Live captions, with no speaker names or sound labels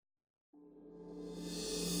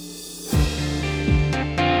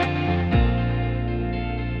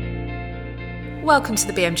welcome to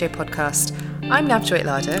the BMJ podcast. I'm Navjoyt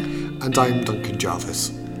Lada. And I'm Duncan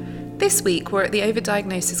Jarvis. This week we're at the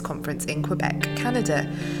Overdiagnosis conference in Quebec, Canada.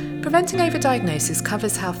 Preventing overdiagnosis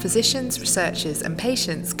covers how physicians, researchers and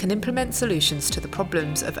patients can implement solutions to the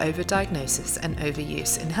problems of overdiagnosis and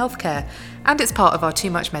overuse in healthcare, and it's part of our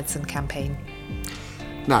Too Much Medicine campaign.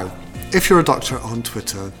 Now, if you're a doctor on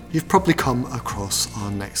Twitter, you've probably come across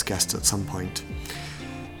our next guest at some point.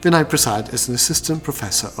 Vinay Prasad is an assistant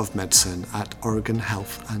professor of medicine at Oregon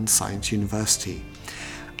Health and Science University,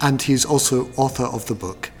 and he's also author of the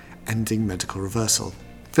book Ending Medical Reversal.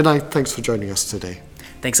 Vinay, thanks for joining us today.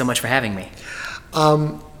 Thanks so much for having me.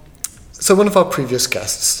 So one of our previous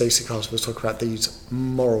guests, Stacey Carter, was talking about these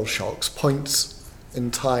moral shocks, points in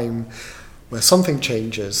time where something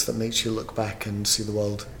changes that makes you look back and see the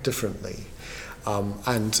world differently.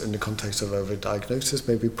 And in the context of overdiagnosis,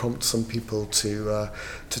 maybe prompt some people to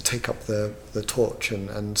take up the torch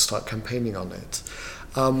and start campaigning on it.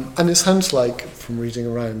 And it sounds like, from reading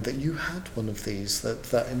around, that you had one of these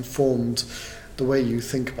that informed the way you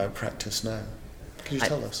think about practice now. Can you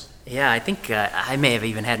tell us? Yeah, I think I may have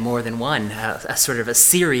even had more than one, a sort of a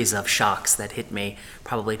series of shocks that hit me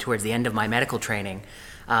probably towards the end of my medical training.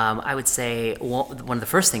 I would say one of the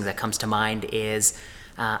first things that comes to mind is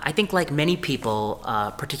I think like many people,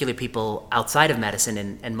 particularly people outside of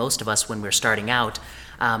medicine and most of us when we're starting out,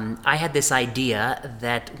 I had this idea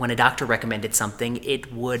that when a doctor recommended something,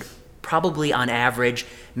 it would probably on average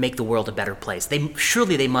make the world a better place.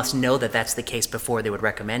 Surely they must know that that's the case before they would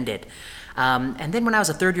recommend it. And then when I was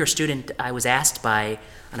a third-year student, I was asked on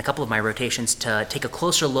a couple of my rotations to take a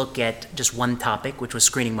closer look at just one topic, which was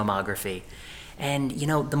screening mammography. And,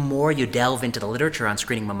 the more you delve into the literature on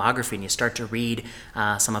screening mammography and you start to read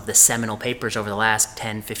some of the seminal papers over the last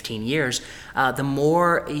 10, 15 years, the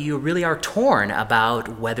more you really are torn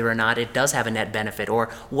about whether or not it does have a net benefit, or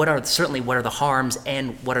what are the harms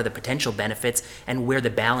and what are the potential benefits and where the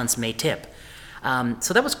balance may tip.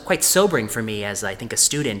 So that was quite sobering for me as I think a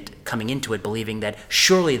student coming into it, believing that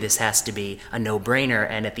surely this has to be a no-brainer,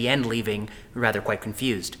 and at the end leaving rather quite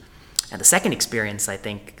confused. And the second experience I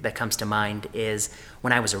think that comes to mind is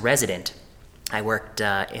when I was a resident. I worked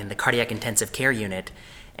in the cardiac intensive care unit,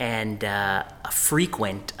 and a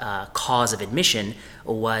frequent cause of admission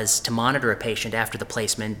was to monitor a patient after the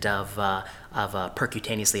placement of a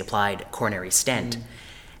percutaneously applied coronary stent.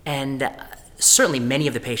 And certainly many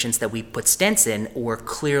of the patients that we put stents in were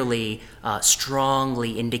clearly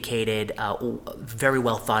strongly indicated, very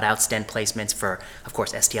well thought out stent placements for, of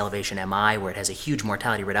course, ST elevation MI, where it has a huge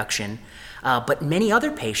mortality reduction. But many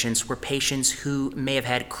other patients were patients who may have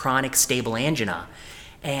had chronic stable angina,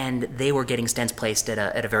 and they were getting stents placed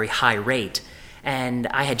at a very high rate. And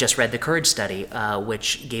I had just read the COURAGE study,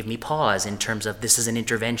 which gave me pause in terms of this is an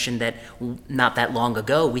intervention that not that long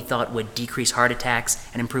ago we thought would decrease heart attacks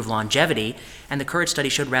and improve longevity. And the COURAGE study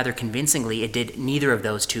showed rather convincingly it did neither of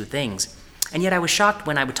those two things. And yet I was shocked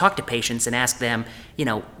when I would talk to patients and ask them,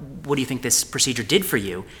 what do you think this procedure did for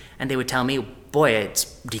you? And they would tell me, boy, it's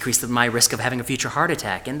decreased my risk of having a future heart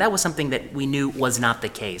attack. And that was something that we knew was not the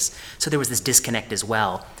case. So there was this disconnect as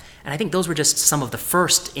well. And I think those were just some of the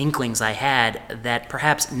first inklings I had that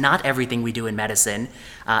perhaps not everything we do in medicine,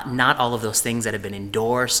 not all of those things that have been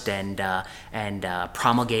endorsed and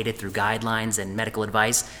promulgated through guidelines and medical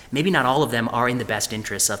advice, maybe not all of them are in the best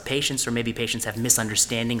interests of patients, or maybe patients have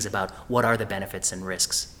misunderstandings about what are the benefits and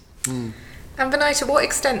risks. And Vinay, to what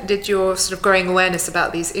extent did your sort of growing awareness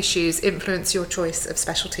about these issues influence your choice of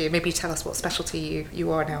specialty? Maybe tell us what specialty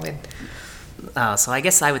you are now in. So I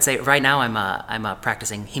guess I would say right now I'm a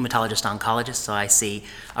practicing hematologist oncologist, so I see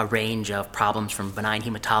a range of problems from benign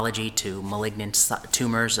hematology to malignant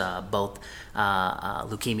tumors, both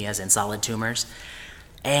leukemias and solid tumors.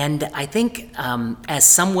 And I think as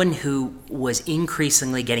someone who was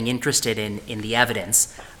increasingly getting interested in the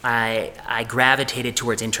evidence, I gravitated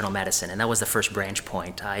towards internal medicine, and that was the first branch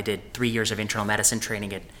point. I did 3 years of internal medicine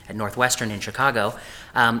training at Northwestern in Chicago,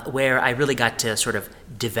 where I really got to sort of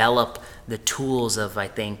develop the tools of, I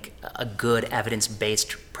think, a good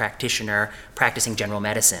evidence-based practitioner practicing general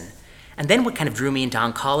medicine. And then what kind of drew me into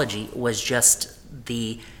oncology was just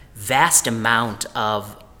the vast amount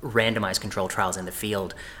of randomized controlled trials in the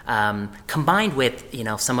field, combined with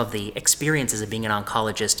some of the experiences of being an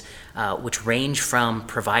oncologist, which range from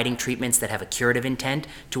providing treatments that have a curative intent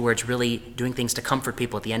towards really doing things to comfort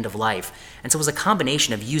people at the end of life. And so it was a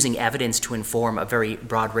combination of using evidence to inform a very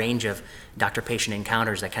broad range of doctor-patient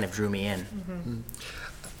encounters that kind of drew me in. Mm-hmm.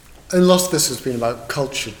 And lots of this has been about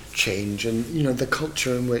culture change and the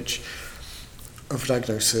culture in which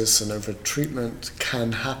overdiagnosis and overtreatment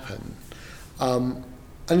can happen.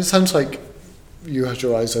 And it sounds like you had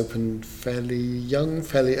your eyes opened fairly young,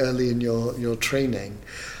 fairly early in your training.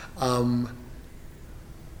 Were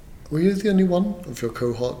you the only one of your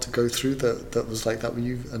cohort to go through that was like that? Were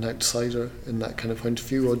you an outsider in that kind of point of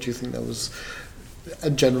view, or do you think that was a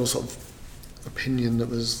general sort of opinion that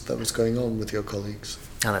was going on with your colleagues?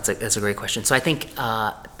 Oh, that's a great question. So I think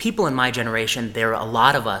people in my generation, there are a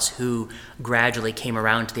lot of us who gradually came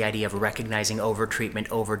around to the idea of recognizing overtreatment,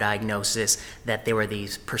 overdiagnosis, that there were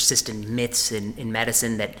these persistent myths in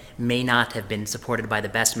medicine that may not have been supported by the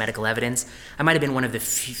best medical evidence. I might have been one of the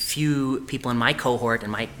few people in my cohort,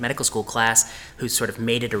 in my medical school class, who sort of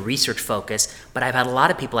made it a research focus, but I've had a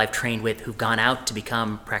lot of people I've trained with who've gone out to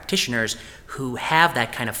become practitioners who have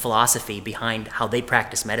that kind of philosophy behind how they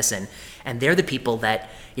practice medicine. And they're the people that,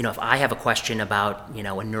 if I have a question about, a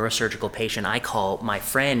neurosurgical patient, I call my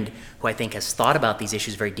friend who I think has thought about these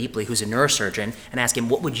issues very deeply, who's a neurosurgeon, and ask him,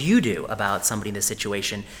 what would you do about somebody in this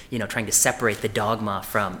situation, trying to separate the dogma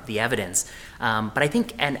from the evidence. But I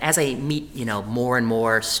think, and as I meet, more and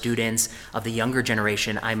more students of the younger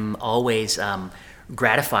generation, I'm always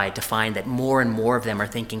gratified to find that more and more of them are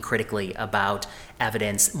thinking critically about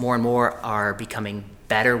evidence. More and more are becoming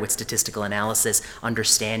better with statistical analysis,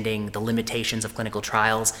 understanding the limitations of clinical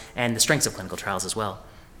trials and the strengths of clinical trials as well.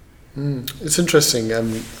 It's interesting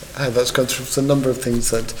how that's gone through. A number of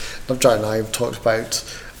things that Navjot and I have talked about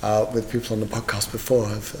with people on the podcast before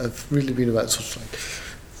have really been about sort of like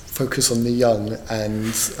focus on the young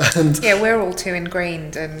and yeah, we're all too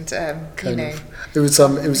ingrained and It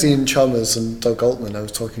was Ian Chalmers and Doug Altman. I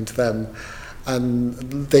was talking to them, and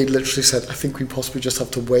they literally said, I think we possibly just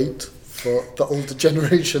have to wait for the older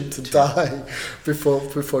generation to die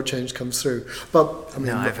before change comes through. But I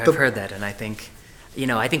mean, I've heard that, and I think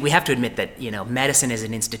we have to admit that medicine as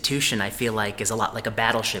an institution, I feel like, is a lot like a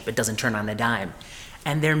battleship. It doesn't turn on a dime.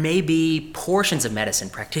 And there may be portions of medicine,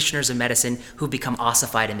 practitioners of medicine, who become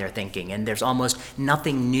ossified in their thinking, and there's almost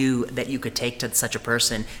nothing new that you could take to such a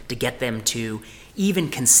person to get them to even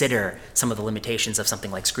consider some of the limitations of something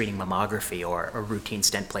like screening mammography or routine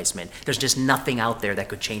stent placement. There's just nothing out there that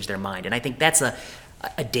could change their mind, and I think that's a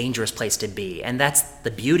dangerous place to be. And that's the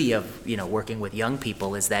beauty of working with young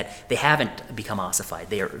people, is that they haven't become ossified.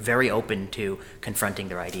 They are very open to confronting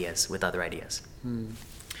their ideas with other ideas.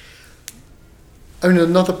 I mean,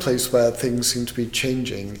 another place where things seem to be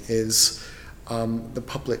changing is the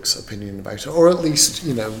public's opinion about it, or at least,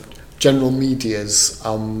 general media's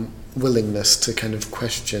willingness to kind of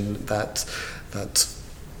question that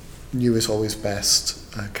new is always best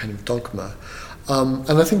kind of dogma.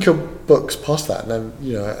 And I think your book's past that, and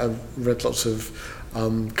I've read lots of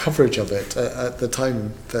coverage of it at the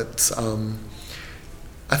time that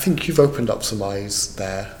I think you've opened up some eyes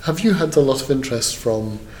there. Have you had a lot of interest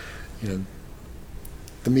from,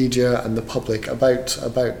 the media and the public about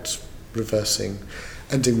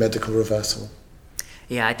ending medical reversal?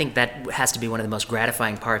 Yeah, I think that has to be one of the most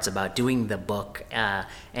gratifying parts about doing the book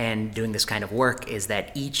and doing this kind of work, is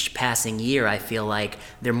that each passing year I feel like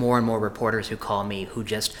there are more and more reporters who call me who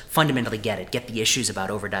just fundamentally get the issues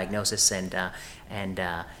about overdiagnosis and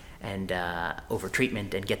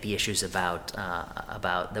overtreatment, and get the issues about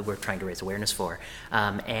that we're trying to raise awareness for.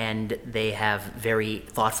 And they have very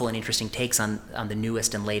thoughtful and interesting takes on the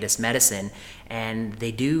newest and latest medicine, and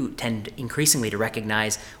they do tend increasingly to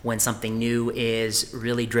recognize when something new is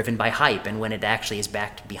really driven by hype and when it actually is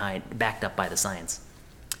backed up by the science.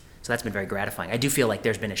 So that's been very gratifying. I do feel like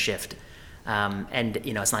there's been a shift. And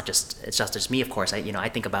it's not just me, of course. I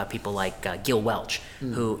think about people like Gil Welch,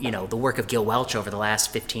 who, the work of Gil Welch over the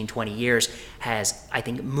last 15, 20 years has, I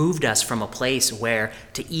think, moved us from a place where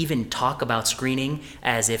to even talk about screening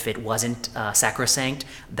as if it wasn't sacrosanct,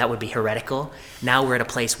 that would be heretical. Now we're at a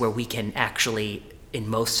place where we can actually, in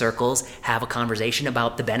most circles, have a conversation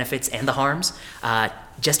about the benefits and the harms.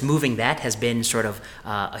 Just moving that has been sort of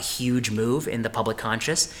a huge move in the public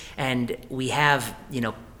conscious. And we have,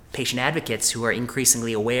 patient advocates who are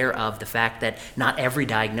increasingly aware of the fact that not every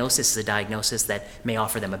diagnosis is a diagnosis that may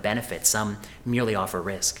offer them a benefit. Some merely offer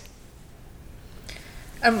risk.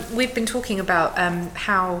 We've been talking about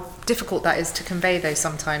how difficult that is to convey, though,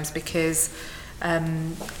 sometimes, because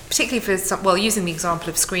particularly for using the example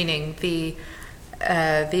of screening, the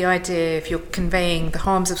idea, if you're conveying the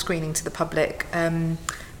harms of screening to the public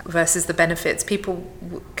versus the benefits,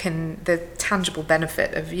 the tangible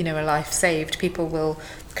benefit of a life saved, people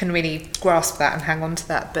can really grasp that and hang on to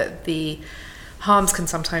that, but the harms can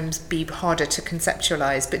sometimes be harder to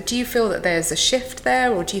conceptualize. But do you feel that there's a shift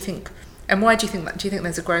there, or do you think, and why do you think that? Do you think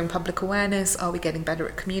there's a growing public awareness? Are we getting better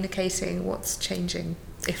at communicating? What's changing?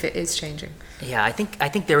 if it is changing? Yeah, I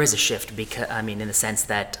think there is a shift because in the sense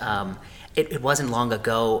that it wasn't long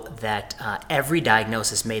ago that every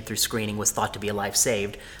diagnosis made through screening was thought to be a life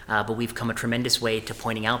saved, but we've come a tremendous way to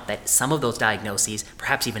pointing out that some of those diagnoses,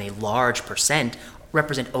 perhaps even a large percent,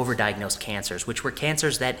 represent overdiagnosed cancers, which were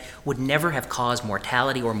cancers that would never have caused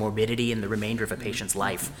mortality or morbidity in the remainder of a patient's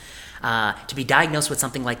life. To be diagnosed with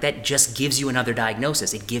something like that just gives you another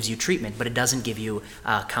diagnosis. It gives you treatment, but it doesn't give you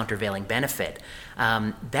countervailing benefit.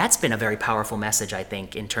 That's been a very powerful message, I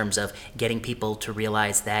think, in terms of getting people to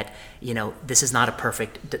realize that, this is not a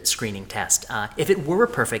perfect screening test. If it were a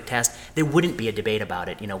perfect test, there wouldn't be a debate about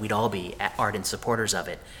it. We'd all be ardent supporters of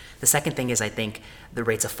it. The second thing is, I think, the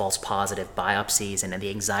rates of false positive biopsies and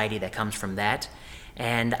the anxiety that comes from that.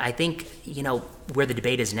 And I think, where the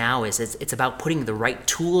debate is now is it's about putting the right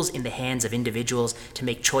tools in the hands of individuals to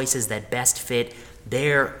make choices that best fit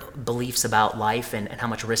their beliefs about life and how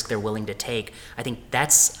much risk they're willing to take. I think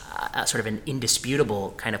that's sort of an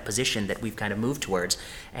indisputable kind of position that we've kind of moved towards.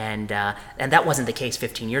 And that wasn't the case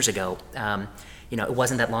 15 years ago. It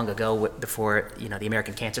wasn't that long ago before, the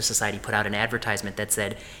American Cancer Society put out an advertisement that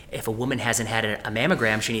said if a woman hasn't had a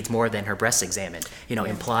mammogram, she needs more than her breasts examined,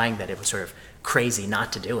 implying that it was sort of crazy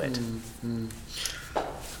not to do it. Mm-hmm.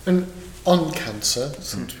 And on cancer,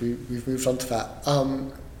 since we've moved on to that,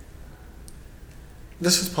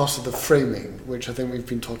 this is part of the framing, which I think we've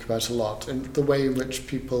been talking about a lot, and the way in which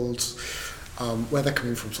people's, where they're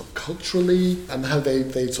coming from sort of culturally and how they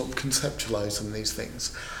sort of conceptualize some of these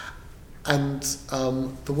things. And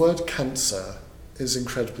the word cancer is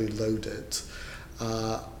incredibly loaded.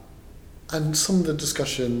 And some of the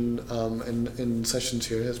discussion in sessions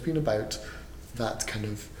here has been about that kind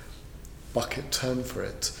of bucket term for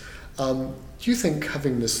it. Do you think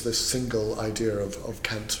having this single idea of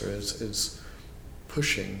cancer is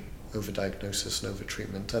pushing overdiagnosis and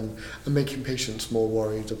overtreatment and making patients more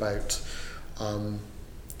worried about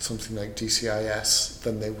something like DCIS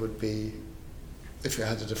than they would be if it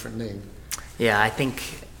had a different name? Yeah, I think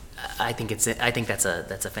that's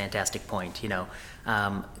a fantastic point.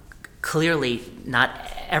 Clearly,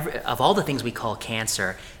 not every of all the things we call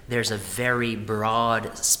cancer, there's a very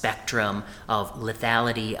broad spectrum of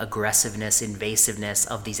lethality, aggressiveness, invasiveness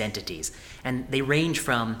of these entities, and they range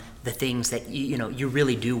from the things that you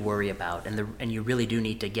really do worry about and you really do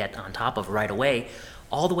need to get on top of right away,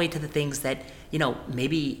 all the way to the things that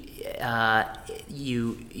maybe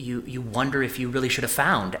you wonder if you really should have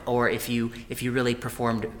found, or if you really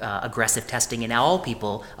performed aggressive testing in all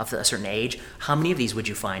people of a certain age, how many of these would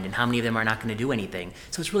you find, and how many of them are not going to do anything?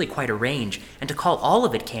 So it's really quite a range, and to call all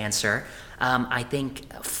of it cancer, I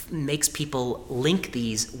think makes people link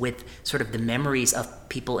these with sort of the memories of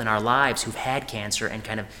people in our lives who've had cancer and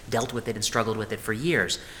kind of dealt with it and struggled with it for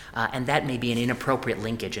years, and that may be an inappropriate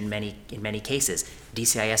linkage in many cases.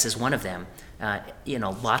 DCIS is one of them.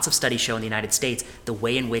 Lots of studies show in the United States the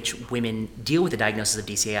way in which women deal with the diagnosis of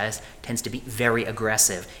DCIS tends to be very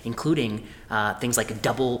aggressive, including things like a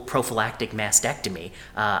double prophylactic mastectomy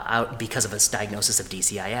because of a diagnosis of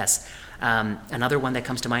DCIS. Another one that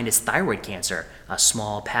comes to mind is thyroid cancer. A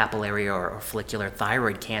small papillary or follicular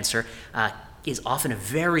thyroid cancer is often a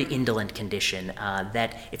very indolent condition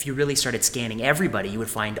that if you really started scanning everybody, you would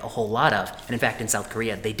find a whole lot of. And in fact, in South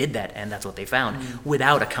Korea, they did that, and that's what they found,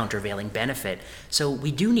 without a countervailing benefit. So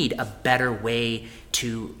we do need a better way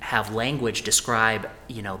to have language describe,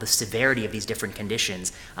 the severity of these different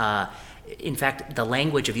conditions. In fact, the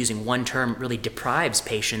language of using one term really deprives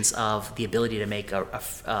patients of the ability to make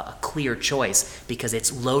a clear choice, because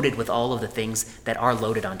it's loaded with all of the things that are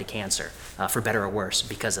loaded onto cancer, for better or worse,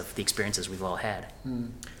 because of the experiences we've all had.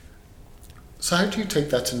 So how do you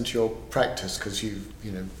take that into your practice? Because you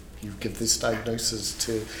give this diagnosis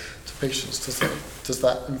to patients. Does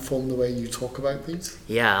that inform the way you talk about these?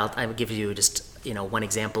 Yeah, I would give you just one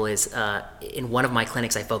example is in one of my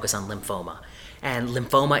clinics I focus on lymphoma. And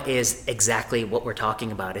lymphoma is exactly what we're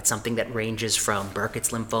talking about. It's something that ranges from Burkitt's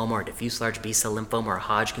lymphoma or diffuse large B-cell lymphoma or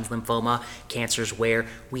Hodgkin's lymphoma, cancers where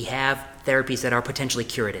we have therapies that are potentially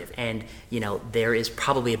curative. And, there is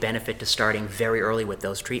probably a benefit to starting very early with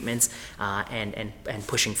those treatments and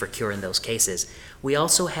pushing for cure in those cases. We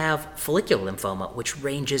also have follicular lymphoma, which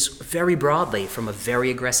ranges very broadly from a very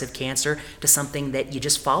aggressive cancer to something that you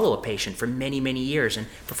just follow a patient for many, many years and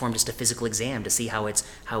perform just a physical exam to see how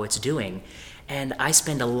it's doing. And I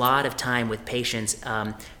spend a lot of time with patients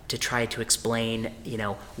to try to explain,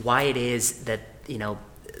 why it is that,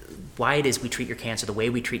 why it is we treat your cancer the way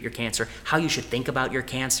we treat your cancer, how you should think about your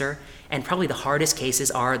cancer. And probably the hardest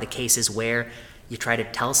cases are the cases where you try to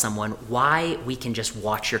tell someone why we can just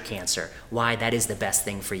watch your cancer, why that is the best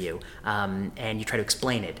thing for you, and you try to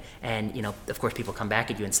explain it. And of course, people come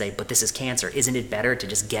back at you and say, "But this is cancer. Isn't it better to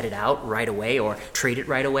just get it out right away or treat it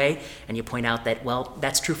right away?" And you point out that, well,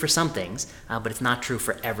 that's true for some things, but it's not true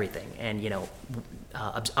for everything. And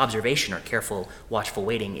observation or careful, watchful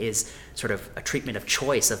waiting is sort of a treatment of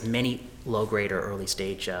choice of many low-grade or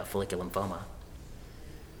early-stage follicular lymphoma.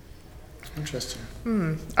 Interesting.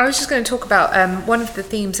 I was just going to talk about one of the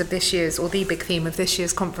themes of this year's, or the big theme of this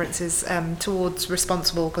year's conference is towards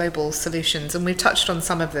responsible global solutions, and we've touched on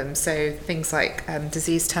some of them. So things like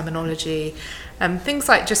disease terminology, things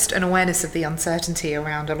like just an awareness of the uncertainty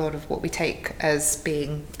around a lot of what we take as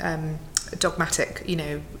being dogmatic,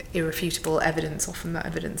 irrefutable evidence. Often that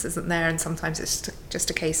evidence isn't there, and sometimes it's just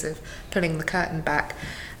a case of pulling the curtain back.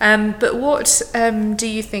 But what do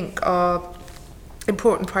you think are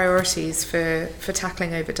important priorities for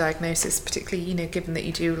tackling overdiagnosis, particularly, given that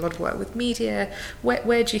you do a lot of work with media?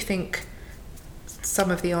 Where do you think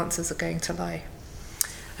some of the answers are going to lie?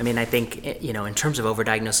 I mean, I think, in terms of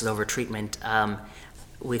overdiagnosis, overtreatment,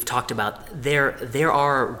 we've talked about there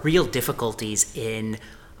are real difficulties in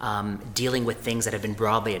dealing with things that have been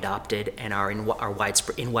broadly adopted and are in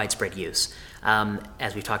widespread use.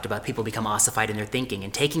 As we've talked about, people become ossified in their thinking,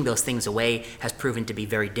 and taking those things away has proven to be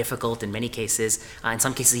very difficult in many cases, in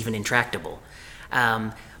some cases even intractable.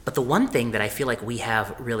 But the one thing that I feel like we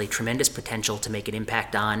have really tremendous potential to make an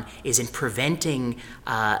impact on is in preventing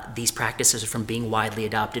these practices from being widely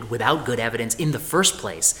adopted without good evidence in the first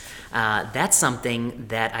place. That's something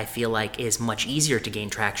that I feel like is much easier to gain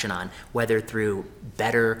traction on, whether through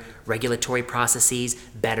better regulatory processes,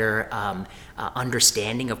 better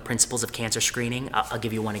understanding of principles of cancer screening. I'll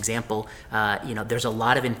give you one example. There's a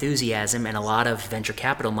lot of enthusiasm and a lot of venture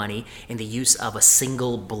capital money in the use of a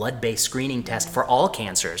single blood-based screening test for all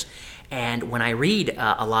cancers. And when I read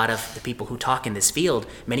a lot of the people who talk in this field,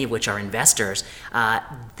 many of which are investors,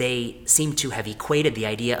 they seem to have equated the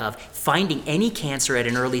idea of finding any cancer at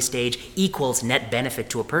an early stage equals net benefit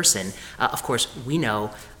to a person. Of course, we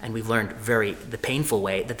know, and we've learned the painful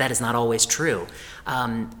way, that is not always true.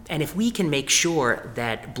 And if we can make sure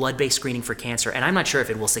that blood-based screening for cancer, and I'm not sure if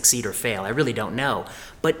it will succeed or fail, I really don't know,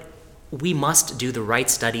 but we must do the right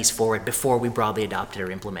studies for it before we broadly adopt it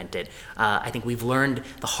or implement it. I think we've learned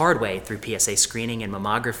the hard way through PSA screening and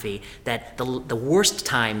mammography that the worst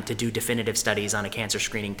time to do definitive studies on a cancer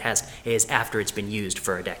screening test is after it's been used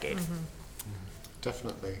for a decade.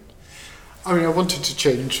 Definitely. I mean, I wanted to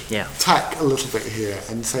change tack a little bit here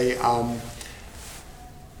and say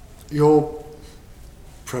you're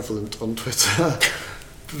prevalent on Twitter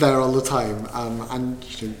there all the time, and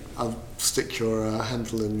I'll stick your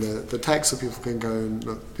handle in the text so people can go and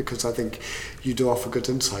look, because I think you do offer good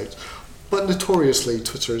insight. But notoriously,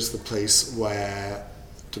 Twitter is the place where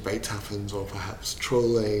debate happens, or perhaps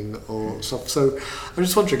trolling or stuff. So I'm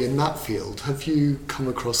just wondering, in that field, have you come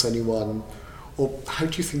across anyone, or how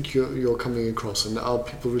do you think you're coming across? And are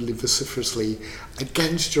people really vociferously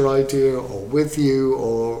against your idea or with you,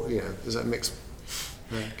 or is that a mixed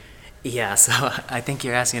bag? Yeah, so I think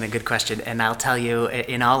you're asking a good question, and I'll tell you,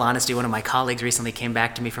 in all honesty, one of my colleagues recently came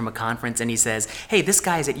back to me from a conference, and he says, "Hey, this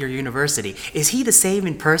guy's at your university. Is he the same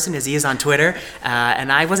in person as he is on Twitter?"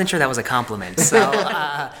 And I wasn't sure that was a compliment, so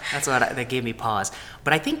that gave me pause.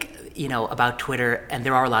 But I think, about Twitter, and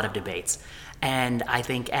there are a lot of debates, and I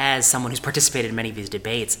think as someone who's participated in many of these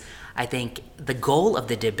debates, I think the goal of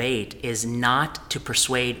the debate is not to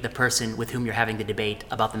persuade the person with whom you're having the debate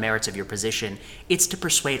about the merits of your position. It's to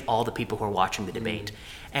persuade all the people who are watching the debate.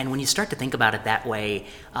 And when you start to think about it that way,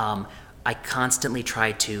 I constantly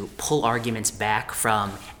try to pull arguments back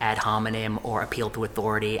from ad hominem or appeal to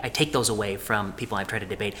authority. I take those away from people I've tried to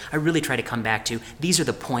debate. I really try to come back to, these are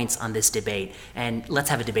the points on this debate, and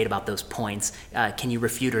let's have a debate about those points. Can you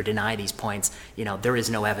refute or deny these points? There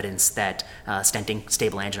is no evidence that stenting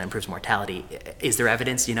stable angina improves mortality. Is there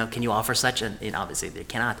evidence? Can you offer such? And obviously they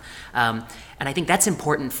cannot. And I think that's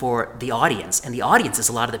important for the audience. And the audience is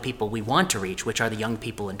a lot of the people we want to reach, which are the young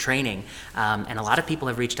people in training. And a lot of people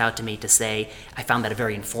have reached out to me to say, I found that a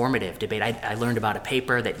very informative debate. I learned about a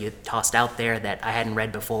paper that you tossed out there that I hadn't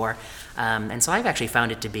read before. And so I've actually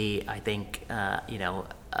found it to be, I think,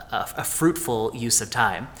 a fruitful use of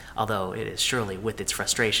time, although it is surely with its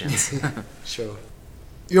frustrations. Sure.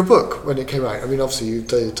 Your book, when it came out, I mean, obviously you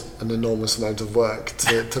did an enormous amount of work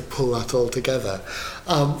to pull that all together.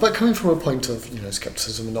 But coming from a point of,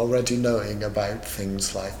 skepticism and already knowing about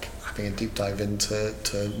things like having a deep dive into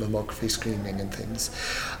mammography screening and things,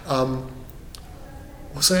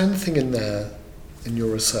 was there anything in there, in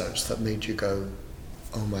your research, that made you go,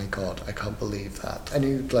 oh my God, I can't believe that?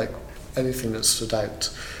 Any, anything that stood out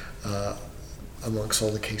amongst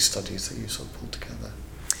all the case studies that you sort of pulled together?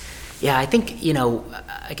 Yeah, I think,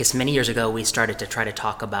 I guess many years ago we started to try to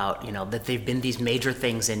talk about, that there've been these major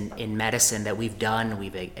things in medicine that we've done,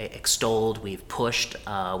 we've extolled, we've pushed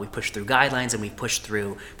through guidelines, and we've pushed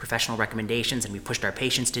through professional recommendations, and we pushed our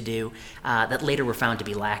patients to do, that later were found to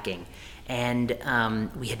be lacking. And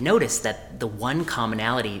we had noticed that the one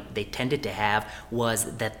commonality they tended to have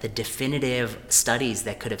was that the definitive studies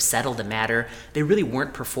that could have settled the matter, they really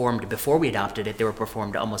weren't performed before we adopted it, they were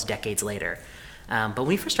performed almost decades later. But when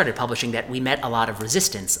we first started publishing that, we met a lot of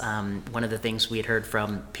resistance. One of the things we had heard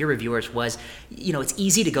from peer reviewers was, it's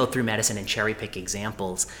easy to go through medicine and cherry pick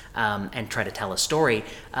examples and try to tell a story.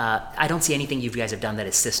 I don't see anything you guys have done that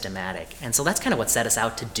is systematic. And so that's kind of what set us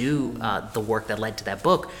out to do the work that led to that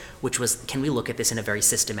book, which was, can we look at this in a very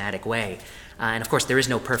systematic way? And of course, there is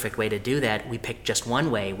no perfect way to do that. We picked just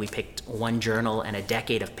one way. We picked one journal and a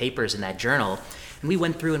decade of papers in that journal. And we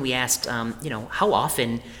went through and we asked, how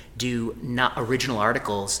often do not original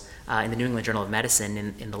articles in the New England Journal of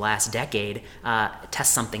Medicine in the last decade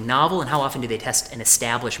test something novel, and how often do they test an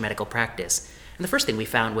established medical practice? And the first thing we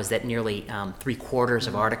found was that nearly 3/4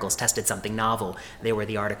 of articles tested something novel. They were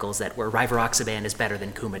the articles that were rivaroxaban is better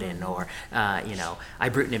than Coumadin, or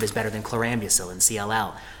ibrutinib is better than chlorambucil in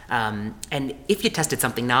CLL. And if you tested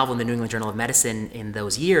something novel in the New England Journal of Medicine in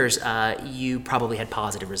those years, you probably had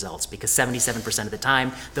positive results, because 77% of the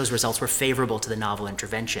time, those results were favorable to the novel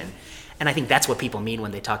intervention. And I think that's what people mean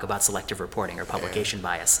when they talk about selective reporting or publication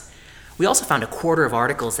bias. We also found 1/4 of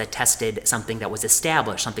articles that tested something that was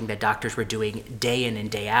established, something that doctors were doing day in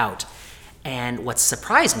and day out. And what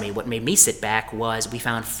surprised me, what made me sit back, was we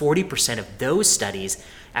found 40% of those studies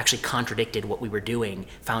actually contradicted what we were doing,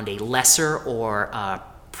 found a lesser or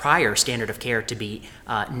prior standard of care to be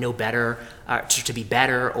no better, to be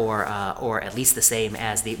better, or at least the same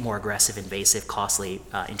as the more aggressive, invasive, costly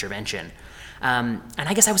intervention. And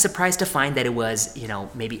I guess I was surprised to find that it was,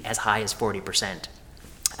 maybe as high as 40%.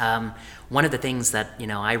 One of the things that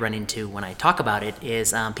I run into when I talk about it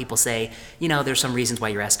is people say, there's some reasons why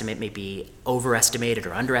your estimate may be overestimated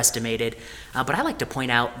or underestimated, but I like to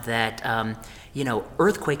point out that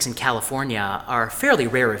earthquakes in California are a fairly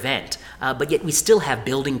rare event, but yet we still have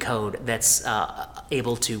building code that's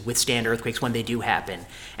able to withstand earthquakes when they do happen.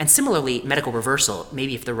 And similarly, medical reversal,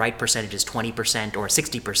 maybe if the right percentage is 20% or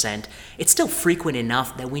 60%, it's still frequent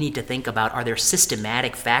enough that we need to think about, are there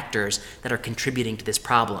systematic factors that are contributing to this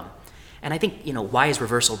problem? And I think, why is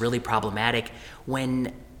reversal really problematic?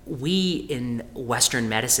 When we in Western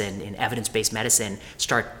medicine, in evidence-based medicine,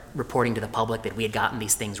 start reporting to the public that we had gotten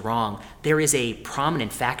these things wrong, there is a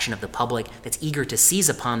prominent faction of the public that's eager to seize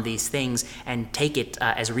upon these things and take it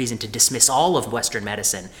as a reason to dismiss all of Western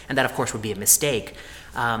medicine, and that, of course, would be a mistake.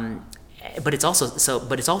 But it's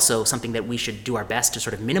also something that we should do our best to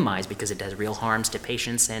sort of minimize, because it does real harms to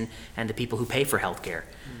patients and the people who pay for healthcare.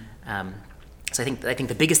 So I think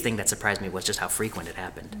the biggest thing that surprised me was just how frequent it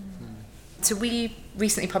happened. So we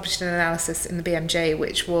recently published an analysis in the BMJ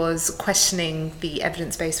which was questioning the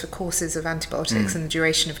evidence base for courses of antibiotics and the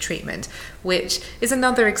duration of treatment, which is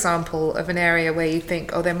another example of an area where you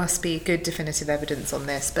think, there must be good definitive evidence on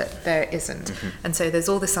this, but there isn't. Mm-hmm. And so there's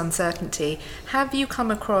all this uncertainty. Have you come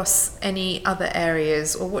across any other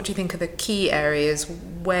areas, or what do you think are the key areas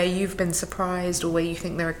where you've been surprised, or where you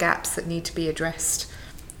think there are gaps that need to be addressed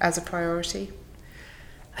as a priority?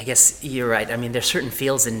 I guess you're right. I mean, there's certain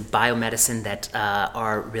fields in biomedicine that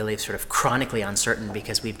are really sort of chronically uncertain,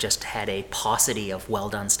 because we've just had a paucity of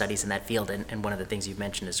well-done studies in that field. And one of the things you've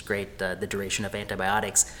mentioned is great, the duration of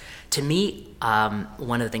antibiotics. To me,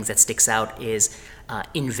 one of the things that sticks out is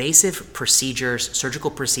invasive procedures, surgical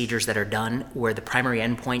procedures that are done where the primary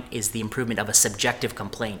endpoint is the improvement of a subjective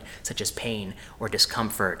complaint, such as pain or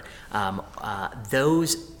discomfort.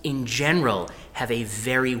 Those, in general, have a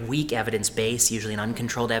very weak evidence base, usually an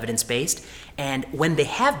uncontrolled evidence base. And when they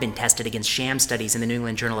have been tested against sham studies in the New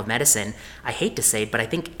England Journal of Medicine, I hate to say it, but I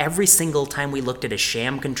think every single time we looked at a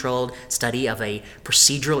sham-controlled study of a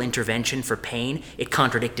procedural intervention for pain, it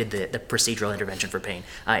contradicted the procedural intervention for pain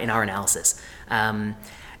in our analysis.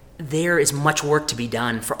 There is much work to be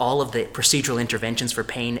done for all of the procedural interventions for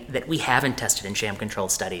pain that we haven't tested in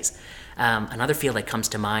sham-controlled studies. Another field that comes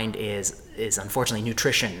to mind is unfortunately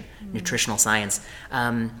nutrition, nutritional science.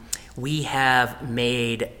 We have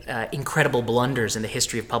made incredible blunders in the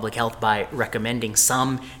history of public health by recommending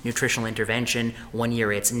some nutritional intervention. One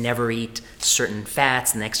year it's never eat certain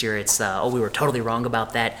fats, the next year it's, we were totally wrong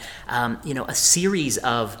about that. A series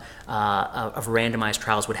of randomized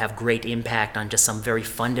trials would have great impact on just some very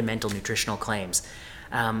fundamental nutritional claims.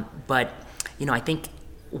 But I think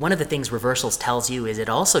one of the things reversals tells you is it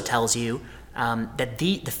also tells you that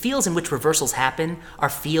the fields in which reversals happen are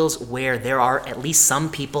fields where there are at least some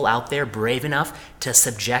people out there brave enough to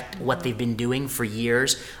subject what they've been doing for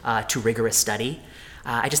years to rigorous study.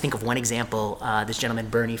 I just think of one example, this gentleman,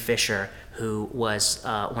 Bernie Fisher, who was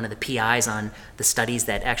one of the PIs on the studies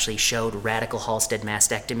that actually showed radical Halsted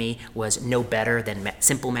mastectomy was no better than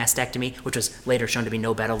simple mastectomy, which was later shown to be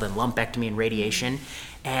no better than lumpectomy and radiation.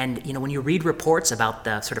 And when you read reports about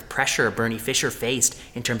the sort of pressure Bernie Fisher faced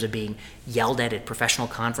in terms of being yelled at professional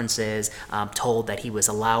conferences, told that he was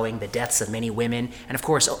allowing the deaths of many women, and of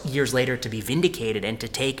course years later to be vindicated and to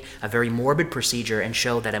take a very morbid procedure and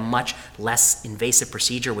show that a much less invasive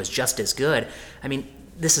procedure was just as good. I mean,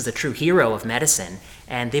 this is a true hero of medicine,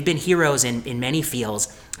 and they've been heroes in many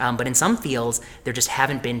fields, but in some fields there just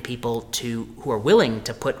haven't been people who are willing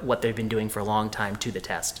to put what they've been doing for a long time to the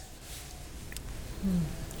test.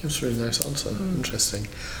 That's a really nice answer. Interesting.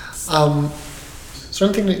 Is there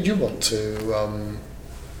anything that you want to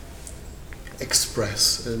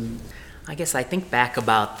express? I guess I think back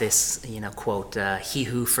about this, quote, "He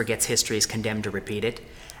who forgets history is condemned to repeat it."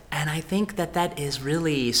 And I think that is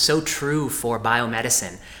really so true for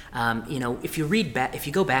biomedicine. If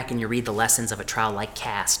you go back and you read the lessons of a trial like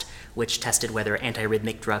CAST, which tested whether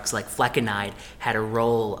antiarrhythmic drugs like flecainide had a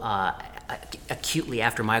role acutely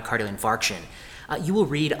after myocardial infarction, you will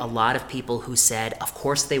read a lot of people who said, of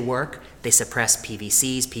course they work, they suppress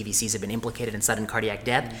PVCs, PVCs have been implicated in sudden cardiac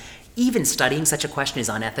death. Even studying such a question is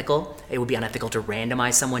unethical. It would be unethical to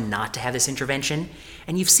randomize someone not to have this intervention.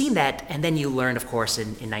 And you've seen that, and then you learned, of course, in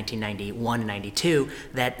 1991 and 92,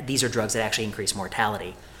 that these are drugs that actually increase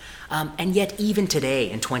mortality. And yet, even today,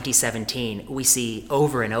 in 2017, we see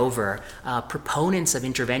over and over proponents of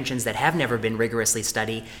interventions that have never been rigorously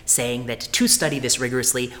studied saying that to study this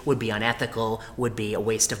rigorously would be unethical, would be a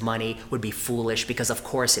waste of money, would be foolish, because of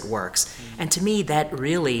course it works. And to me, that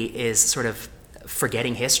really is sort of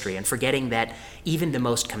forgetting history and forgetting that even the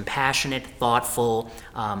most compassionate, thoughtful,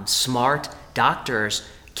 smart doctors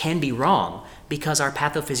can be wrong, because our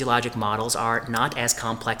pathophysiologic models are not as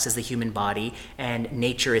complex as the human body, and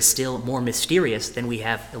nature is still more mysterious than we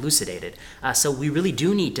have elucidated. So we really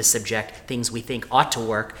do need to subject things we think ought to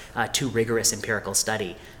work to rigorous empirical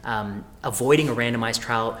study. Avoiding a randomized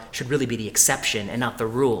trial should really be the exception and not the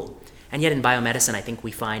rule. And yet in biomedicine, I think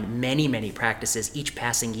we find many, many practices each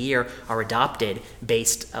passing year are adopted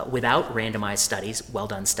based without randomized studies,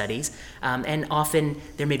 well-done studies, and often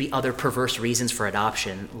there may be other perverse reasons for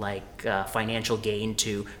adoption, like financial gain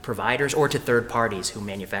to providers or to third parties who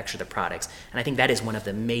manufacture the products. And I think that is one of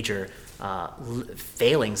the major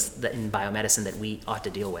failings in biomedicine that we ought to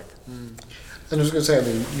deal with. And I was going to say, I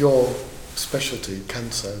mean, your specialty,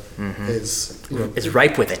 cancer, is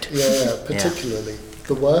ripe with it. Yeah, particularly.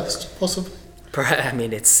 The worst, possibly? I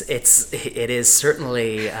mean, it is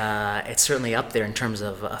certainly up there in terms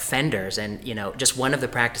of offenders, and just one of the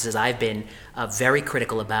practices I've been very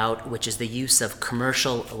critical about, which is the use of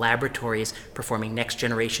commercial laboratories performing next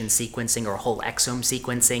generation sequencing or whole exome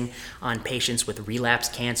sequencing on patients with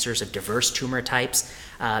relapsed cancers of diverse tumor types,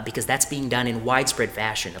 because that's being done in widespread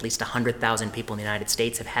fashion. At least 100,000 people in the United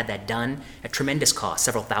States have had that done at tremendous cost,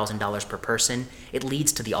 several $1,000s per person. It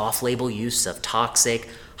leads to the off-label use of toxic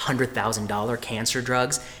 $100,000 cancer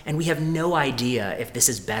drugs, and we have no idea if this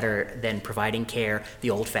is better than providing care the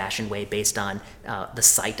old-fashioned way based on the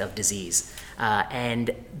site of disease. And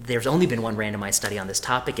there's only been one randomized study on this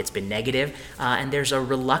topic. It's been negative, and there's a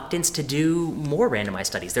reluctance to do more randomized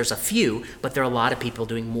studies. There's a few, but there are a lot of people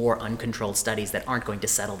doing more uncontrolled studies that aren't going to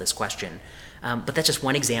settle this question. But that's just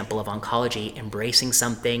one example of oncology embracing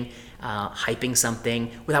something, hyping something,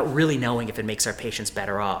 without really knowing if it makes our patients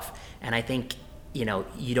better off. And I think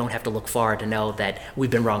you don't have to look far to know that we've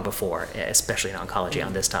been wrong before, especially in oncology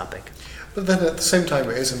on this topic. But then at the same time,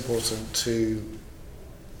 it is important to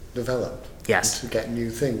develop, yes, and to get new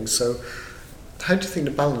things. So how do you think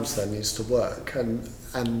the balance then needs to work and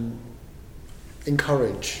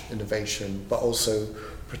encourage innovation, but also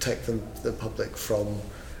protect the public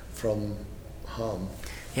from harm?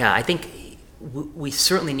 Yeah, I think we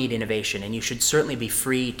certainly need innovation, and you should certainly be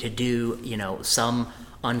free to do some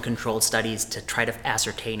uncontrolled studies to try to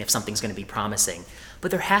ascertain if something's going to be promising.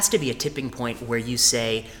 But there has to be a tipping point where you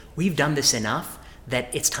say, we've done this enough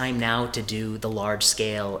that it's time now to do the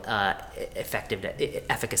large-scale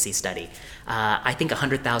efficacy study. I think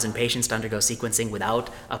 100,000 patients to undergo sequencing without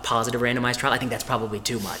a positive randomized trial, I think that's probably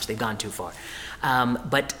too much. They've gone too far.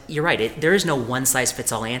 But you're right, there is no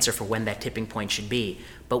one-size-fits-all answer for when that tipping point should be.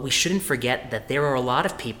 But we shouldn't forget that there are a lot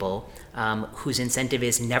of people whose incentive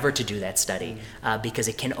is never to do that study because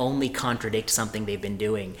it can only contradict something they've been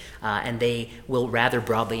doing. And they will rather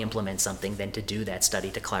broadly implement something than to do that study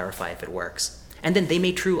to clarify if it works. And then they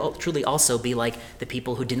may truly also be like the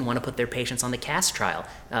people who didn't want to put their patients on the CAST trial,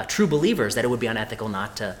 true believers that it would be unethical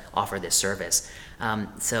not to offer this service.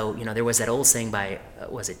 So, there was that old saying by,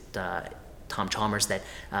 Tom Chalmers, that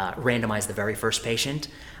randomized the very first patient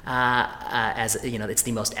as, it's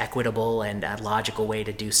the most equitable and logical way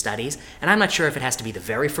to do studies. And I'm not sure if it has to be the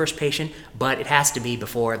very first patient, but it has to be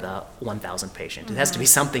before the 1,000th patient. It has to be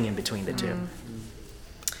something in between the two.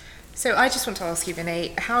 So I just want to ask you,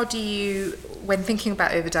 Vinay, how do you, when thinking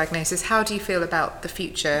about overdiagnosis, how do you feel about the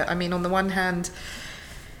future? I mean, on the one hand,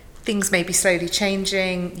 things may be slowly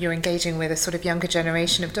changing. You're engaging with a sort of younger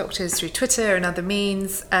generation of doctors through Twitter and other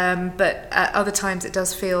means. But at other times, it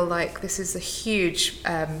does feel like this is a huge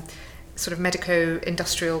sort of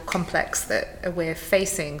medico-industrial complex that we're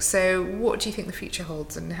facing. So what do you think the future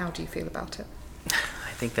holds and how do you feel about it?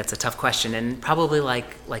 I think that's a tough question, and probably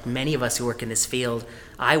like many of us who work in this field,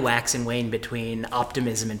 I wax and wane between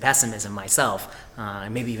optimism and pessimism myself,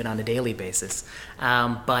 maybe even on a daily basis.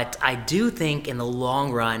 But I do think in the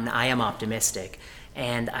long run, I am optimistic.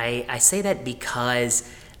 And I say that because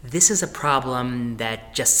this is a problem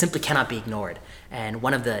that just simply cannot be ignored. And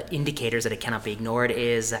one of the indicators that it cannot be ignored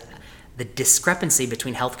is the discrepancy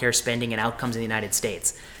between healthcare spending and outcomes in the United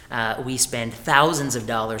States. We spend thousands of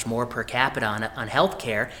dollars more per capita on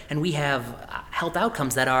healthcare, and we have health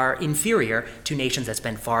outcomes that are inferior to nations that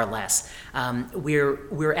spend far less.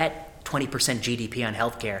 We're at 20% GDP on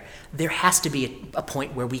healthcare. There has to be a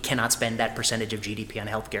point where we cannot spend that percentage of GDP on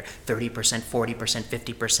healthcare, 30%, 40%,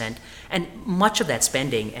 50%. And much of that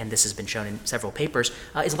spending, and this has been shown in several papers,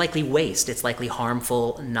 is likely waste. It's likely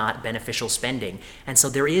harmful, not beneficial spending. And so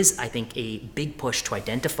there is, I think, a big push to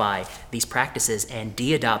identify these practices and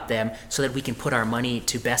de-adopt them so that we can put our money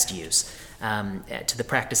to best use. To the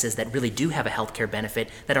practices that really do have a healthcare benefit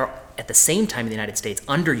that are at the same time in the United States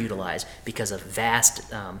underutilized because of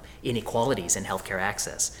vast inequalities in healthcare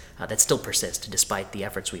access that still persist despite the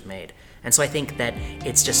efforts we've made. And so I think that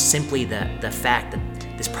it's just simply the fact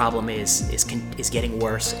that this problem is getting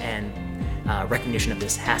worse, and recognition of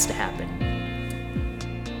this has to happen.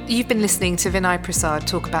 You've been listening to Vinay Prasad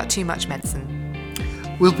talk about too much medicine.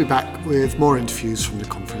 We'll be back with more interviews from the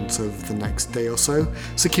conference over the next day or so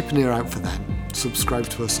keep an ear out for them. Subscribe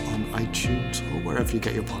to us on iTunes or wherever you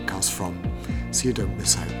get your podcasts from so you don't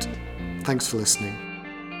miss out. Thanks for listening.